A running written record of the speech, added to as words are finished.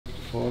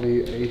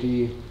40,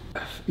 80,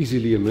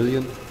 easily $1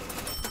 million.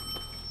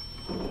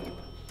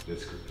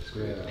 That's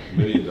great. Yeah. $1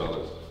 million.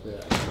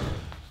 Yeah.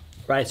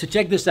 Right, so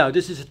check this out.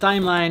 This is a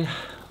timeline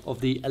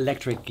of the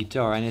electric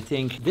guitar, and I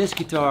think this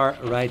guitar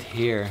right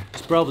here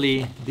is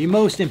probably the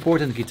most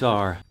important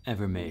guitar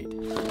ever made.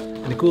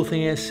 And the cool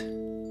thing is,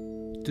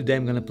 today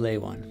I'm gonna play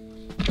one.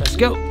 Let's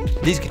go!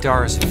 These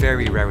guitars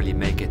very rarely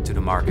make it to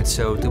the market,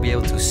 so to be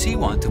able to see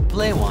one, to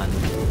play one,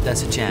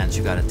 that's a chance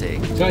you gotta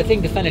take. So I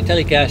think the Fender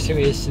Telecaster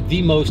is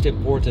the most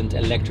important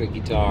electric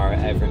guitar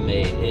ever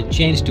made. It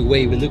changed the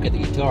way we look at the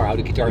guitar, how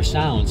the guitar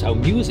sounds, how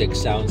music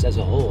sounds as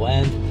a whole.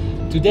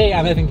 And today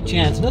I'm having the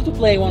chance not to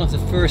play one of the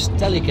first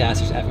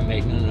Telecasters ever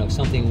made, no,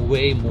 something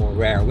way more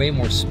rare, way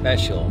more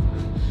special.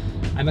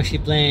 I'm actually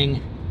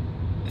playing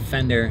a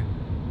Fender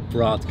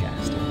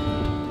Broadcaster.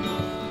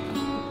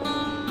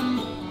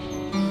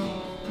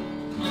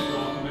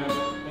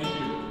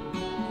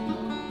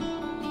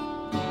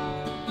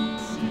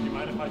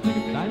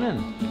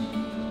 Simon.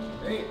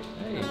 Hey.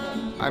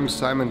 I'm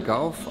Simon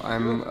Gauff.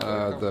 I'm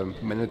the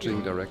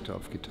managing director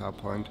of Guitar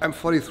Point. I'm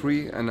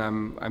 43 and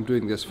I'm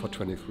doing this for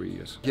 23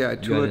 years. Yeah, I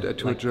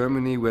toured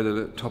Germany with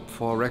a top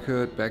 4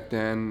 record back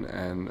then,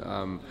 and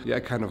yeah,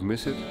 I kind of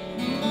miss it.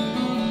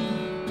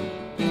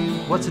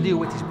 What's the deal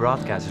with these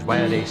Broadcasters? Why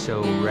are they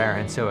so rare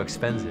and so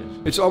expensive?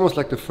 It's almost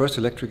like the first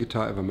electric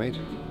guitar ever made.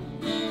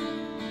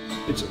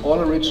 It's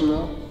all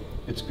original.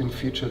 It's been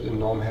featured in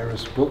Norm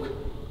Harris' book.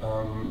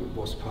 It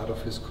was part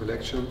of his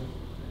collection.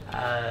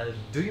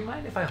 Do you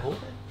mind if I hold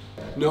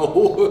it?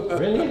 No.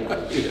 Really?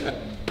 Yeah.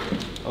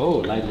 Oh,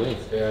 lightweight.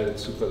 Yeah,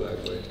 it's super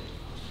lightweight.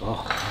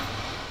 Oh.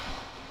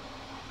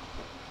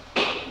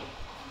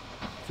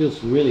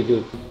 Feels really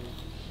good.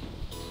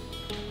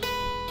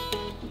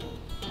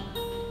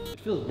 It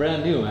feels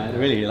brand new, man.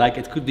 Really, like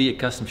it could be a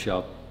custom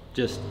shop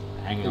just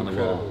hanging on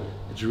the wall.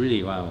 It's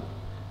really, wow.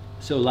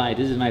 So light.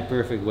 This is my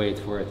perfect weight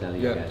for a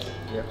Telecaster.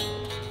 Yeah.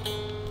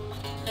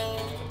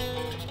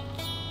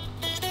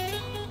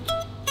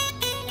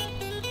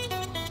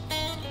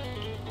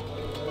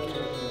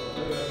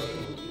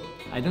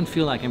 I don't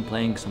feel like I'm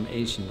playing some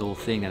ancient old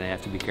thing that I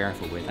have to be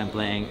careful with. I'm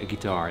playing a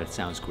guitar that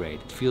sounds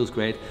great. It feels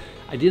great.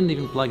 I didn't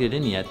even plug it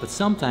in yet, but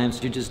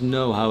sometimes you just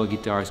know how a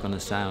guitar is going to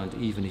sound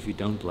even if you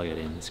don't plug it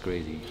in. It's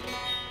crazy.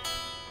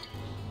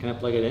 Can I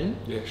plug it in?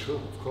 Yeah, sure,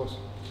 of course.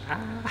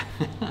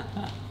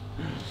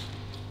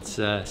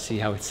 Let's see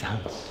how it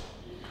sounds.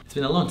 It's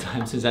been a long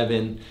time since I've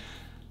been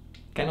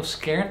kind of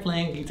scared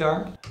playing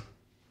guitar.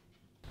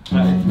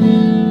 Kind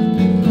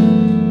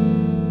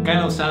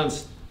of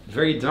sounds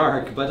very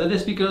dark, but that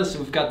is because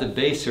we've got the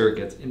bass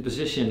circuit in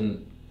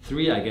position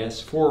 3, I guess,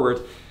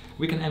 forward.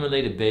 We can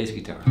emulate a bass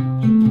guitar.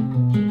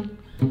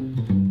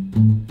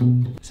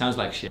 Sounds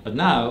like shit. But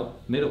now,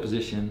 middle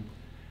position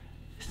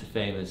is the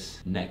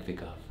famous neck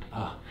pickup.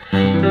 Ah.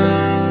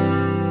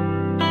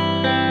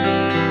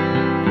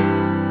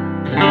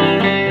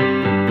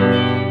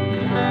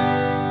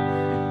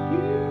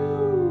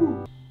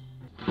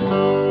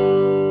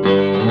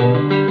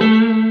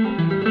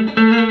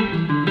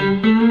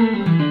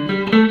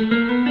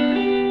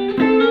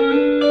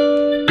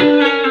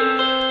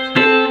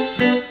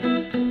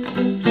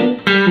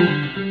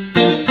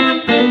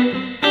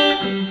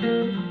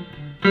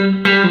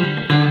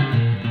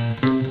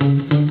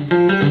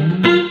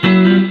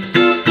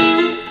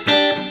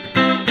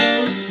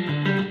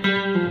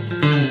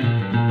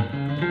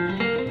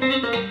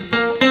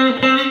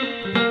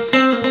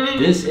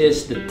 This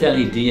is the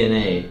Tele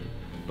DNA,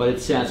 but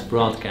it says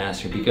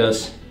Broadcaster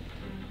because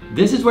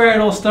this is where it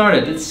all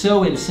started. It's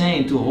so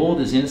insane to hold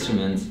this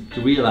instrument,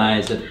 to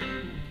realize that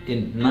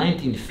in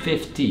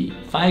 1950,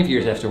 5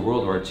 years after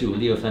World War II,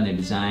 Leo Fender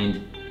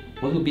designed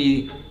what would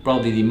be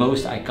probably the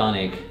most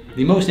iconic,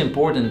 the most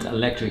important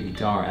electric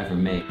guitar ever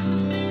made.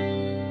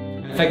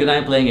 The fact that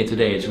I'm playing it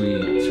today, it's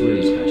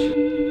really special.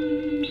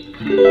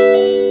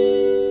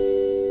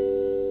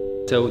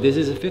 So this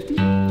is a 50?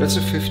 That's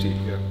a 50,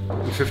 yeah.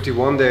 In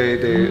 51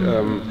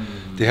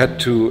 they had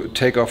to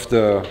take off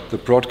the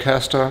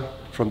broadcaster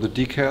from the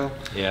decal,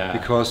 yeah,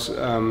 because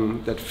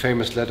that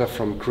famous letter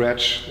from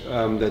Gretsch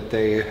that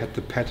they had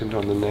the patent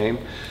on the name,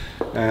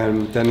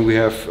 and then we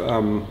have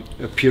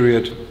a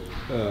period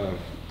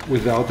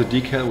without the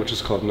decal, which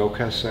is called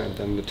no-caster, and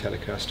then the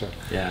Telecaster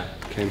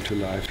came to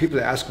life.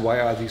 People ask, why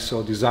are these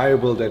so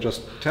desirable? They're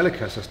just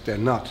Telecasters. They're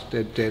not.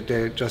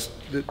 They're just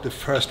the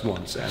first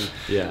ones, and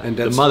that's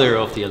the mother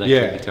of the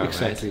electric guitar.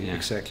 Exactly, right?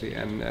 exactly,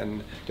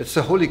 and that's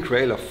the holy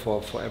grail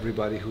for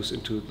everybody who's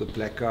into the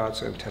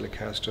Blackguards and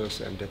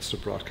Telecasters, and that's the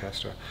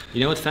Broadcaster.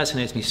 You know what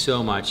fascinates me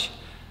so much?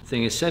 The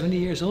thing is 70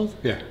 years old.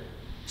 Yeah.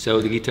 So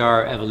the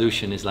guitar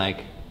evolution is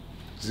like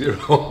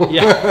 0.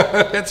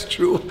 Yeah, that's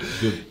true.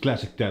 The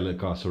classic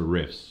Telecaster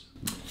riffs.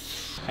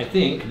 I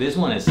think this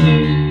one is.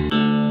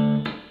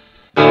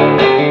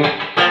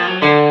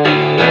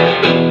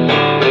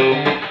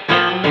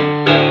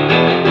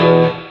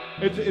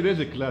 It is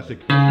a classic.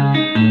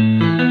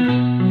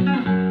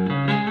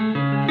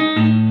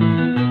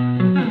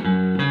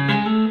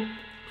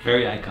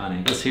 Very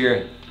iconic. Let's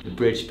hear the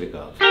bridge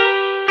pickup.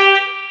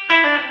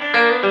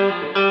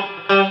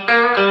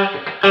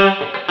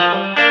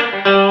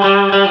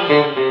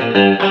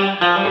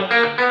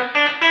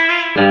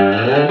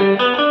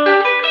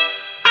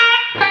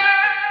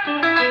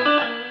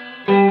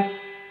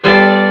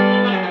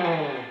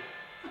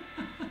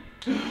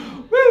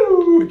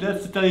 Woo!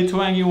 That's the telly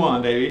twang you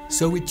want, baby.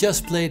 So we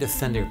just played a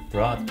Fender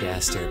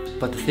Broadcaster,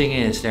 but the thing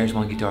is, there's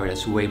one guitar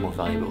that's way more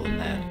valuable than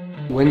that.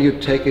 When you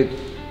take it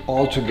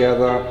all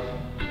together,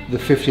 the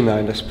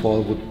 59 Les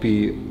Paul would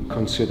be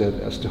considered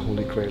as the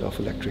holy grail of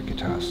electric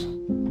guitars.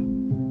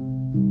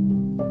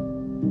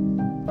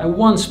 I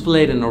once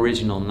played an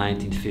original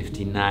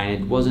 1959.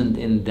 It wasn't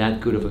in that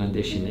good of a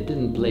condition. It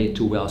didn't play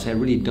too well, so I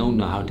really don't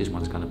know how this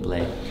one's gonna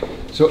play.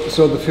 So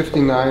the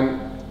 59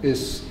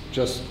 is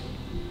just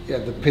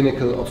the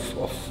pinnacle of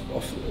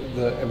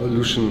the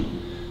evolution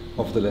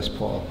of the Les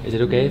Paul. Is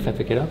it okay if I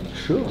pick it up?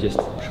 Sure. Just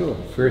sure.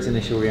 First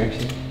initial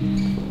reaction.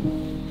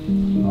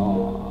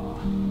 Oh.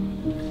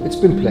 It's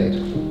been played.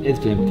 It's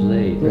been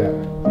played. Yeah.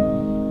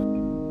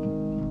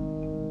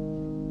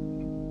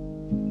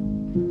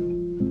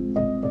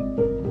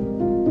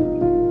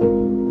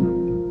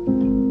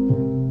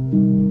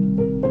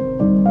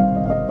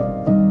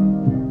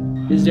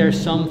 Is there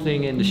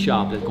something in the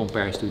shop that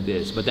compares to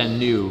this, but then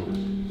new?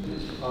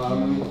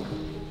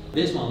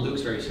 This one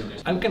looks very similar.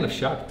 I'm kind of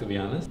shocked, to be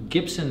honest.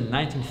 Gibson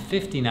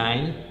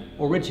 1959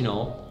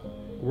 original,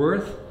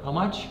 worth how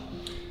much?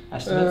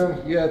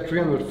 Estimate? Yeah,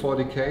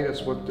 340k.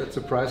 That's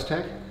the price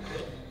tag.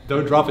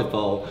 Don't drop it,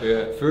 Paul.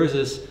 Yeah.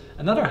 Versus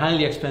another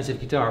highly expensive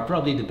guitar,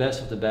 probably the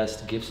best of the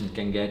best Gibson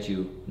can get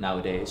you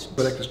nowadays.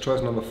 Collector's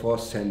choice number 4,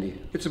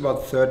 Sandy. It's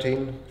about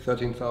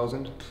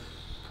 13,000.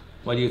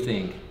 What do you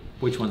think?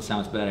 Which one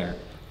sounds better?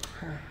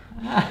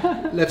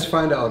 Let's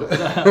find out.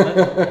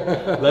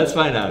 Let's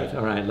find out.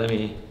 All right, let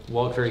me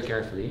walk very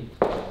carefully.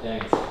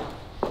 Thanks.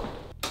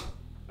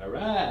 All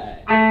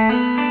right.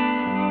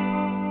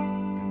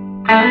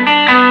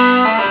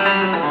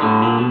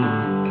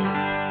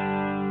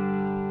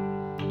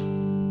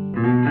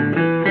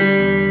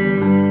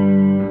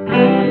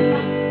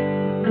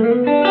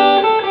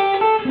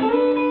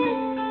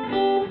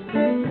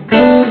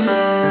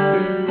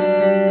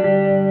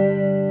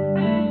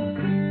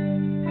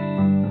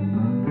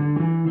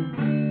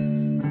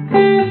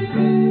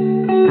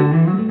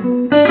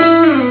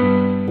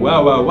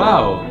 Wow, wow,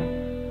 wow!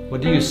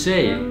 What do you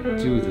say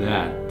to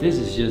that? This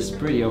is just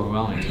pretty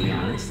overwhelming, to be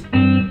honest.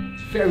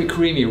 It's very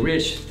creamy,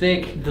 rich,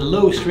 thick. The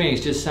low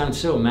strings just sound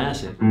so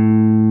massive,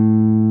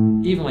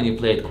 even when you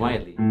play it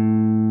quietly.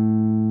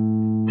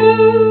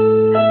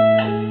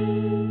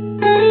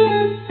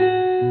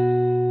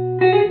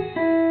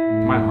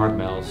 My heart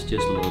melts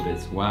just a little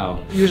bit.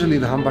 Wow. Usually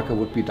the humbucker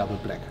would be double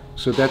black.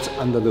 So that's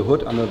under the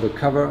hood, under the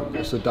cover,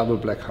 there's a double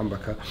black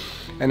humbucker.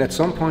 And at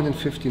some point in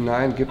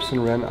 '59,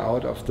 Gibson ran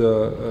out of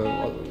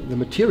the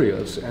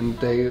materials and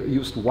they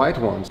used white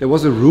ones. There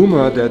was a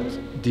rumor that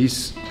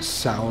these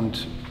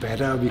sound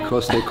better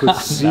because they could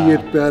see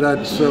it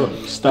better. So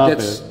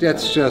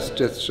that's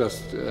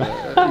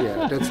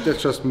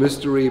just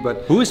mystery.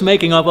 But who is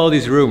making up all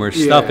these rumors?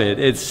 Yeah. Stop it!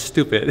 It's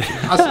stupid.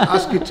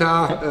 us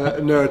guitar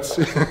nerds,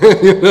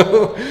 you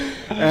know.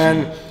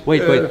 And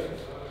wait.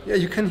 Yeah,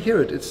 you can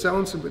hear it. It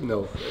sounds a bit.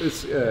 No,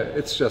 it's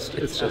just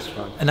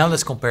fun. And now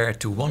let's compare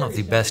it to one of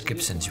the best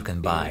Gibsons you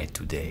can buy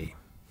today.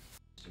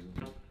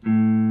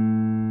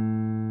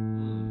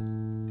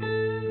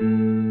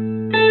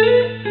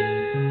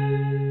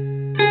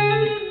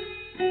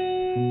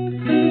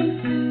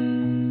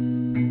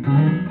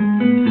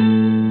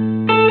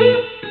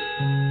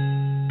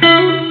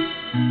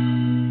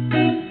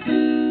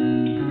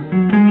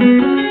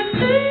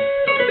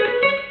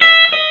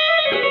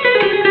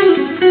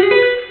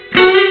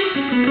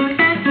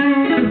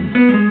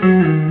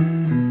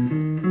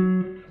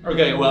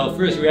 Okay, well,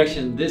 first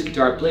reaction, this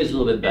guitar plays a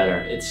little bit better.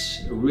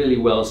 It's really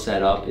well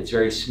set up, it's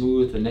very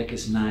smooth, the neck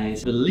is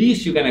nice. The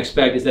least you can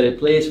expect is that it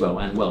plays well,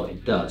 and well,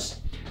 it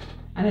does.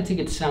 And I think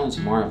it sounds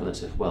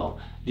marvelous as well.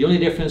 The only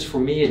difference for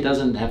me, it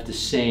doesn't have the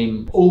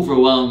same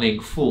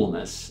overwhelming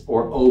fullness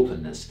or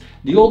openness.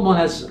 The old one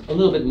has a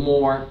little bit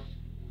more,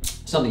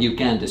 something you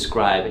can't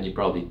describe and you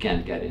probably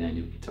can't get in a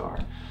new guitar.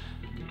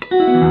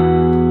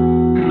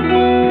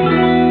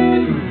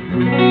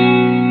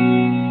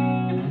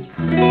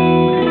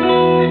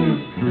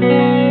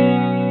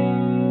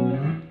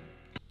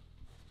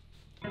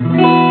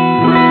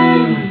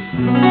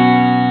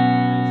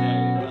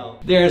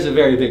 There's a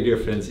very big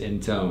difference in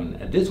tone.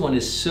 This one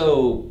is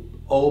so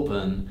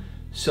open,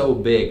 so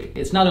big.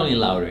 It's not only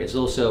louder, it's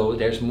also,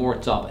 there's more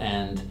top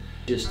end.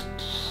 Just,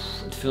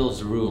 it fills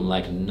the room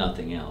like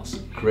nothing else.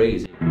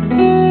 Crazy.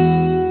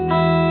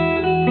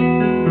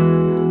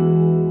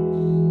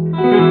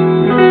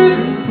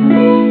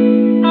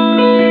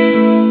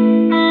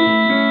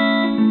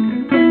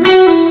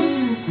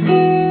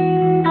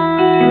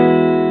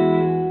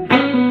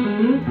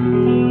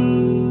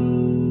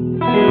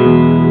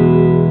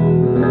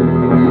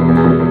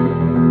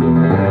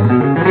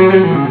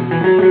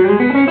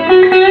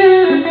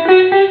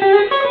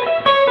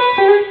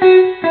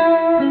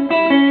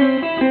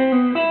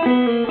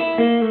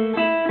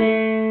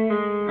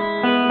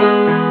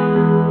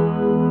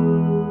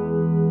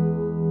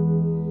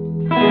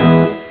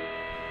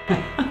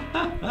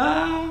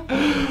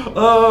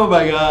 Oh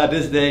my god,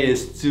 this day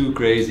is too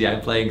crazy. I'm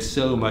playing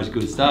so much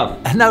good stuff.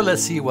 And now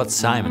let's see what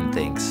Simon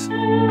thinks.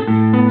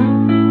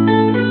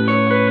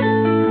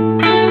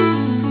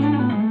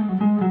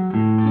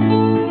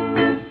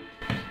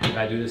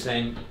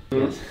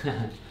 is.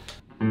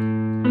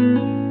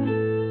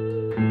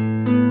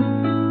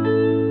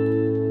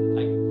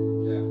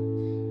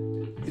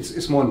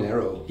 It's more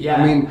narrow. Yeah.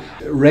 I mean,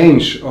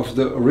 range of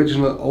the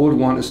original old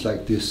one is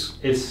like this.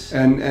 It's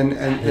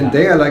And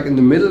they are like in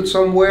the middle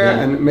somewhere,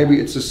 Yeah. and maybe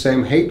it's the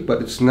same height,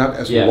 but it's not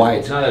as wide.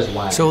 It's not as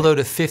wide. So although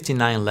the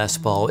 59 Les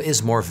Paul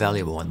is more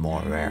valuable and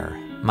more rare,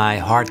 my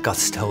heart got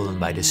stolen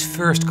by this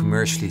first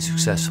commercially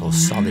successful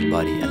solid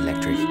body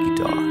electric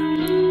guitar,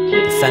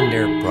 the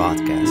Fender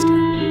Broadcaster.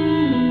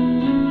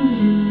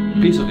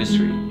 Piece of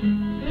history.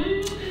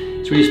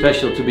 It's really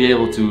special to be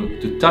able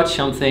to touch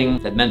something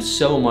that meant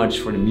so much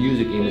for the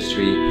music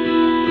industry.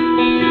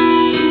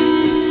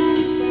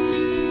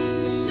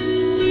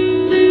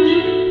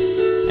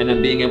 And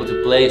then being able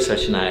to play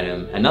such an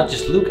item and not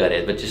just look at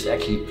it, but just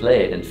actually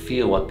play it and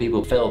feel what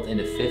people felt in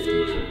the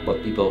 50s,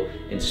 what people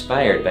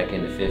inspired back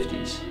in the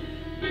 50s.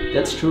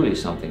 That's truly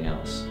something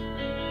else.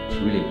 It's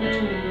really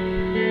magical.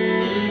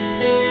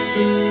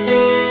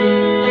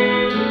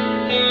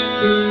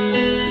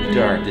 The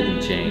guitar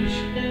didn't change.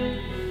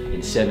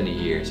 In 70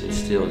 years, it's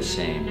still the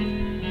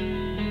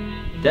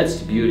same. That's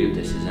the beauty of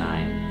this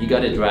design. You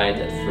got it right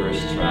that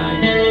first try.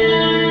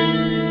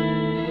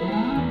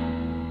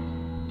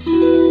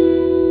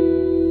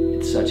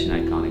 It's such an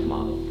iconic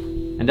model.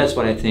 And that's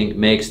what I think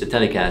makes the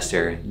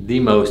Telecaster the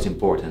most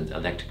important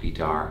electric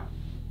guitar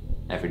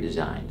ever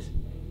designed.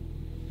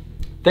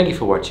 Thank you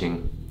for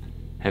watching.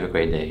 Have a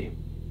great day.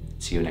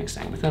 See you next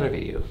time with another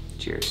video.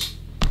 Cheers.